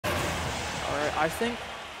I think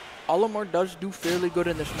Olimar does do fairly good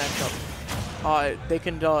in this matchup. They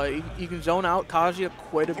can you can zone out Kazuya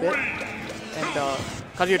quite a bit, and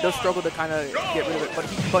Kazuya does struggle to kind of get rid of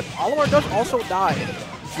it. But Olimar does also die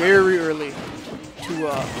very early to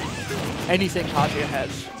anything Kazuya has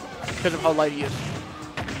because of how light he is.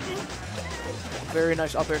 Very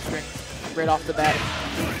nice up air string right off the bat.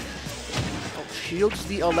 Oh, shields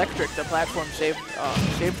the electric. The platform saved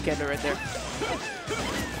Kendo right there.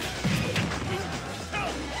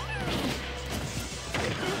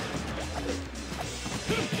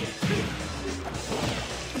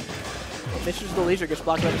 Misses the laser, gets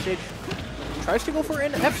blocked by the stage. Tries to go for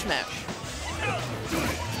an F smash.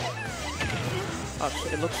 So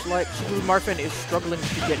it looks like Smooth Marfin is struggling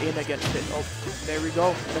to get in against it. Oh, there we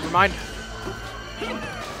go. Never mind.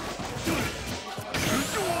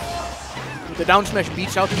 The down smash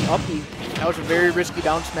beats out the up B. That was a very risky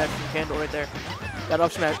down smash from Candle right there. That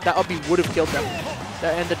up B would have killed them.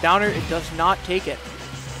 And the downer, it does not take it.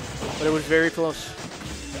 But it was very close.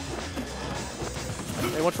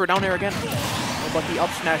 They went for a down air again. But the up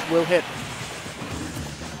smash will hit.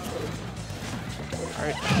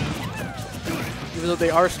 Alright. Even though they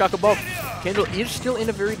are stuck above, Candle is still in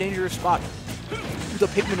a very dangerous spot. The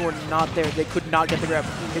Pikmin were not there. They could not get the grab.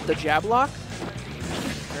 He hit the jab lock.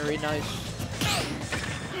 Very nice.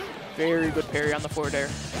 Very good parry on the forward air.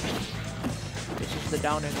 This is the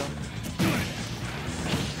down air though.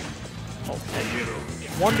 Oh,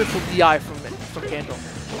 wonderful DI from Candle.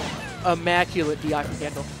 Immaculate DI from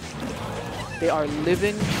Candle. They are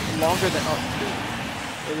living longer than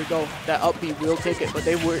there we go. That up B will take it, but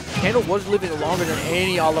Candle was living longer than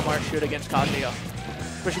any Olimar should against Kazuya.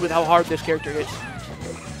 Especially with how hard this character is.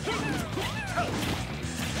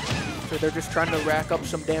 So they're just trying to rack up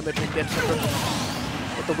some damage and get some triple.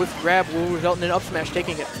 But the whiff grab will result in an up smash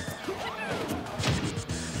taking it.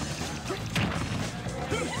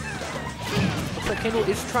 Looks like Candle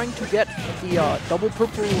is trying to get the double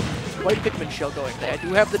purple white Pikmin shell going. They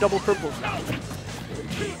do have the double purples now.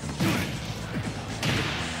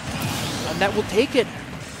 And that will take it.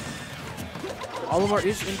 Olimar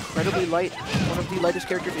is incredibly light. One of the lightest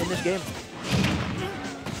characters in this game.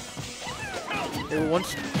 They were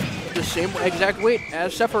once the same exact weight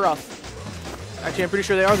as Sephiroth. Actually, I'm pretty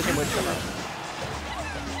sure they are the same weight as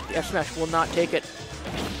Sephiroth. The F smash will not take it.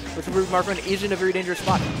 Which Marfin is in a very dangerous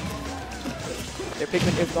spot. Their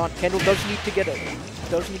Pikmin is gone. Candle does need to get it.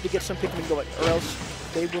 Does need to get some Pikmin going, or else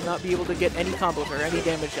they will not be able to get any combos or any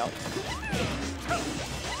damage out.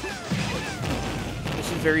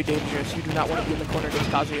 This is very dangerous. You do not want to be in the corner against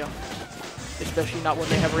Kazuya. Especially not when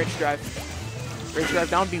they have range drive. Range drive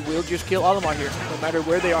down B will just kill Olimar here, no matter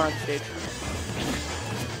where they are on stage.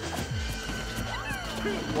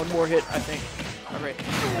 One more hit, I think. Alright,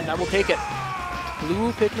 and that will take it.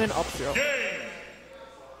 Blue Pikmin up throw.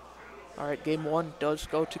 Alright, game one does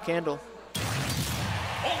go to Candle.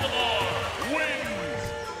 Olimar wins!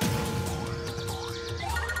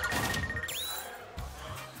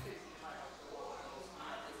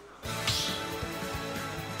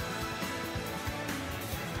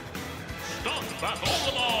 Start battle!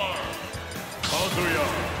 Olimar! Kazuya!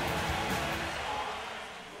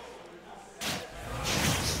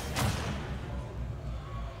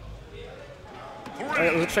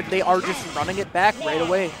 It looks like they are just running it back right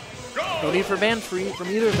away. No need for bans from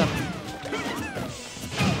either of them.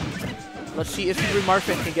 Let's see if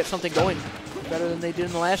Marfin can get something going better than they did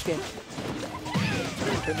in the last game.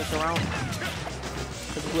 Turn this around.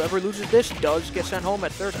 Because whoever loses this does get sent home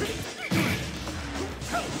at third.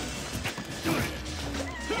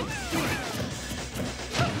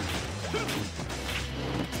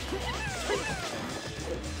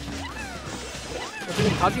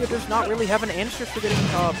 Kazuya does not really have an answer for getting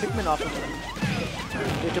Pikmin off of them.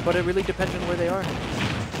 But it really depends on where they are.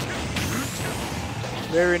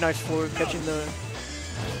 Very nice forward, catching the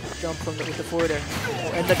jump from with the forward air.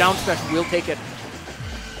 Oh, and the down smash will take it.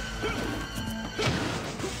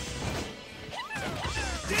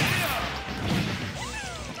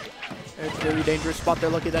 It's a very dangerous spot. They're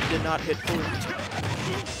lucky that did not hit forward.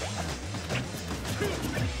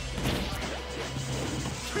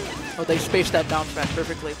 Oh, they spaced that down smash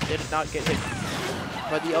perfectly. They did not get hit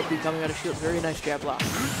by the up B coming out of shield. Very nice jab block.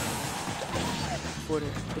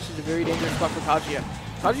 This is a very dangerous spot for Kazuya.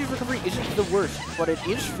 Kazuya's recovery isn't the worst, but it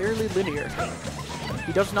is fairly linear.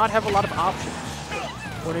 He does not have a lot of options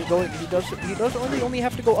when he's going. He does only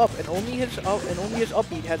have to go up, and only his up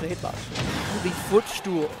beat has a hitbox. The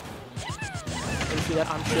footstool. You see that?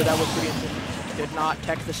 I'm sure that was pretty insane. Did not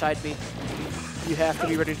tech the side B. You have to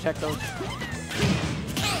be ready to tech those.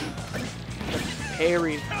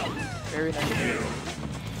 Parry. Very nice parry.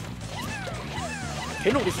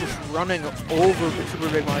 Kendall is just running over the Super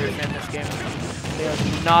Big Mario Fan this game. They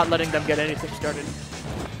are not letting them get anything started.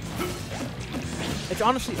 It's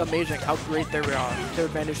honestly amazing how great their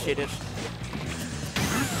advantage state is.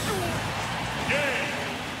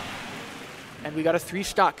 And we got a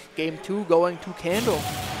 3-stock. Game 2 going to Candle.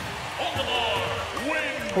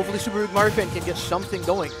 Hopefully Super Big Mario Fan can get something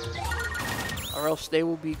going, or else they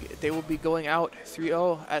will be going out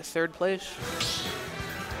 3-0 at 3rd place.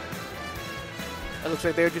 It looks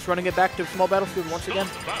like they're just running it back to Small Battlefield once again.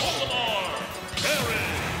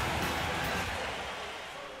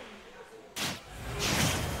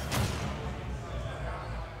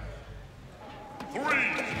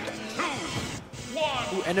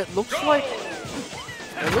 Ooh, and it looks like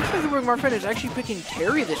Super Big Mario Fan is actually picking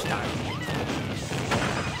Terry this time.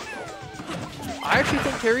 I actually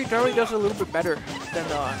think Terry does a little bit better than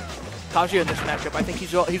Kazuya in this matchup. I think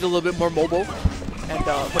he's a little bit more mobile, and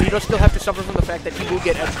but he does still have to suffer from the fact that he will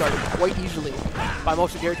get edge guarded quite easily by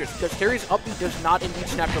most of the characters, because Terry's up B does not indeed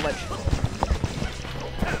snap the ledge.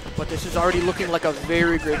 But this is already looking like a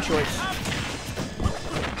very great choice.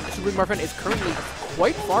 Super Big Mario Fan is currently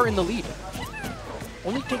quite far in the lead,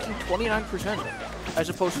 only taking 29%, as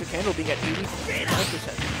opposed to Candle being at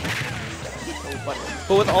 89%. But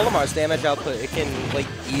with Olimar's damage output, it can like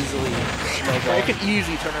easily snowball. It can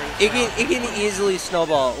easily turn around. It can easily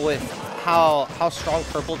snowball with how strong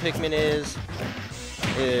purple Pikmin is.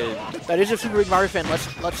 That is a Super Big Mario Fan. Let's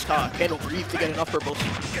Candle breathe to get enough purples.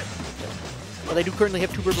 Well, they do currently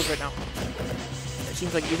have 2 purples right now. It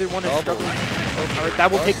seems like either one is struggling. All right, that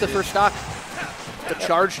will take the first stock. The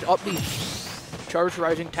charged up B, charged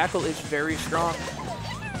rising tackle is very strong,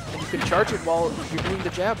 and you can charge it while you're doing the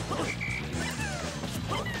jab.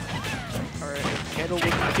 Candle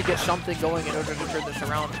will need to get something going in order to turn this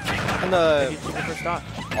around. And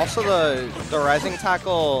also the rising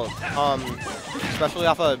tackle, especially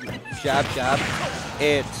off a jab,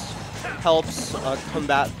 it helps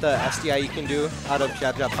combat the SDI you can do out of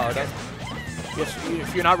jab power down. Yes,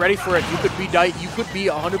 if you're not ready for it, you could be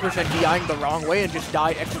 100% DIing the wrong way and just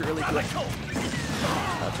die extra early quick.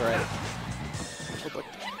 That's right. But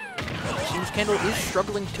it seems Candle is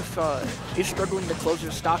struggling to close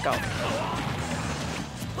his stock out.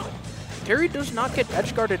 Terry does not get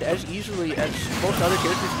edge guarded as easily as most other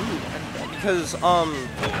characters do, and because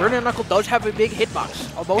Burn and Knuckle does have a big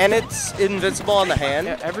hitbox, and it's invincible on the hand.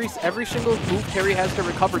 Yeah, every single move Terry has to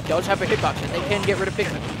recover does have a hitbox, and they can get rid of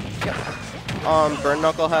Pikmin. Yep.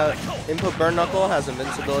 Input Burn Knuckle has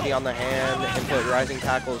invincibility on the hand. Input Rising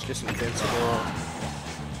Tackle is just invincible.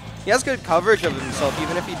 He has good coverage of himself,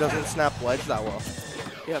 even if he doesn't snap ledge that well.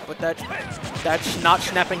 Yeah, but that's not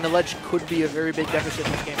snapping the ledge could be a very big deficit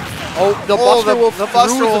in this game. Oh, the Buster will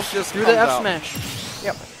through the F smash.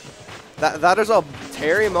 Yep. That is a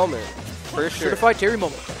Terry moment, for sure. Certified Terry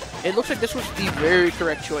moment. It looks like this was the very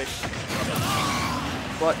correct choice.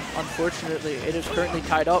 But unfortunately, it is currently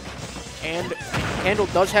tied up, and Candle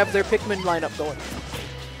does have their Pikmin lineup going.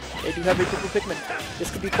 They do have a purple Pikmin.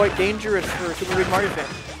 This could be quite dangerous for a Super Big Mario Fan.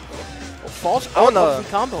 Falls out of the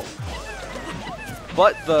combo.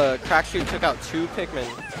 But the crack shoot took out 2 Pikmin.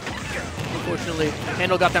 Unfortunately,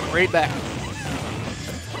 Candle got them right back.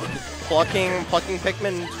 Plucking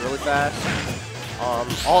Pikmin is really fast.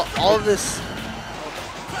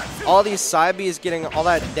 All these side Bs getting all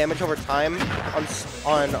that damage over time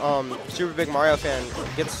on Super Big Mario Fan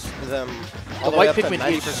gets them all the way up to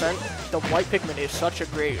 90%. The white Pikmin is such a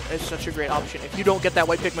great option. If you don't get that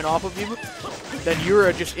white Pikmin off of you, then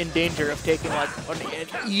you're just in danger of taking like an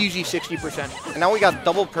easy 60%. And now we got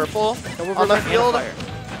double purple on the field.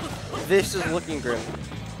 This is looking grim.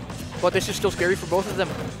 But this is still scary for both of them.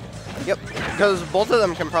 Yep, because both of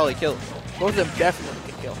them can probably kill. Both of them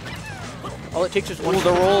definitely can kill. All it takes is one. Ooh,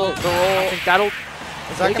 the roll. I think that'll.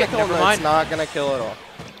 Is that gonna kill? Never mind. It's not gonna kill at all.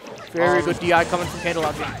 Very good DI coming from Candle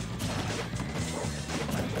out here.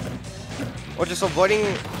 Or just avoiding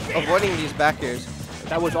these back airs.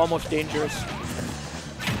 That was almost dangerous.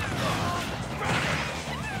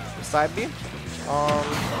 Side B.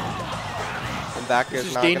 And back air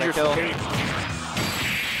is not gonna kill.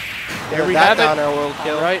 There we have it. Down air will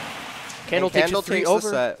kill. All right. Candle takes it 3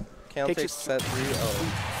 over. Candle takes the set 3-0.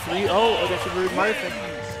 3-0 against the Super Big Mario Fan.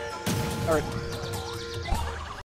 All right.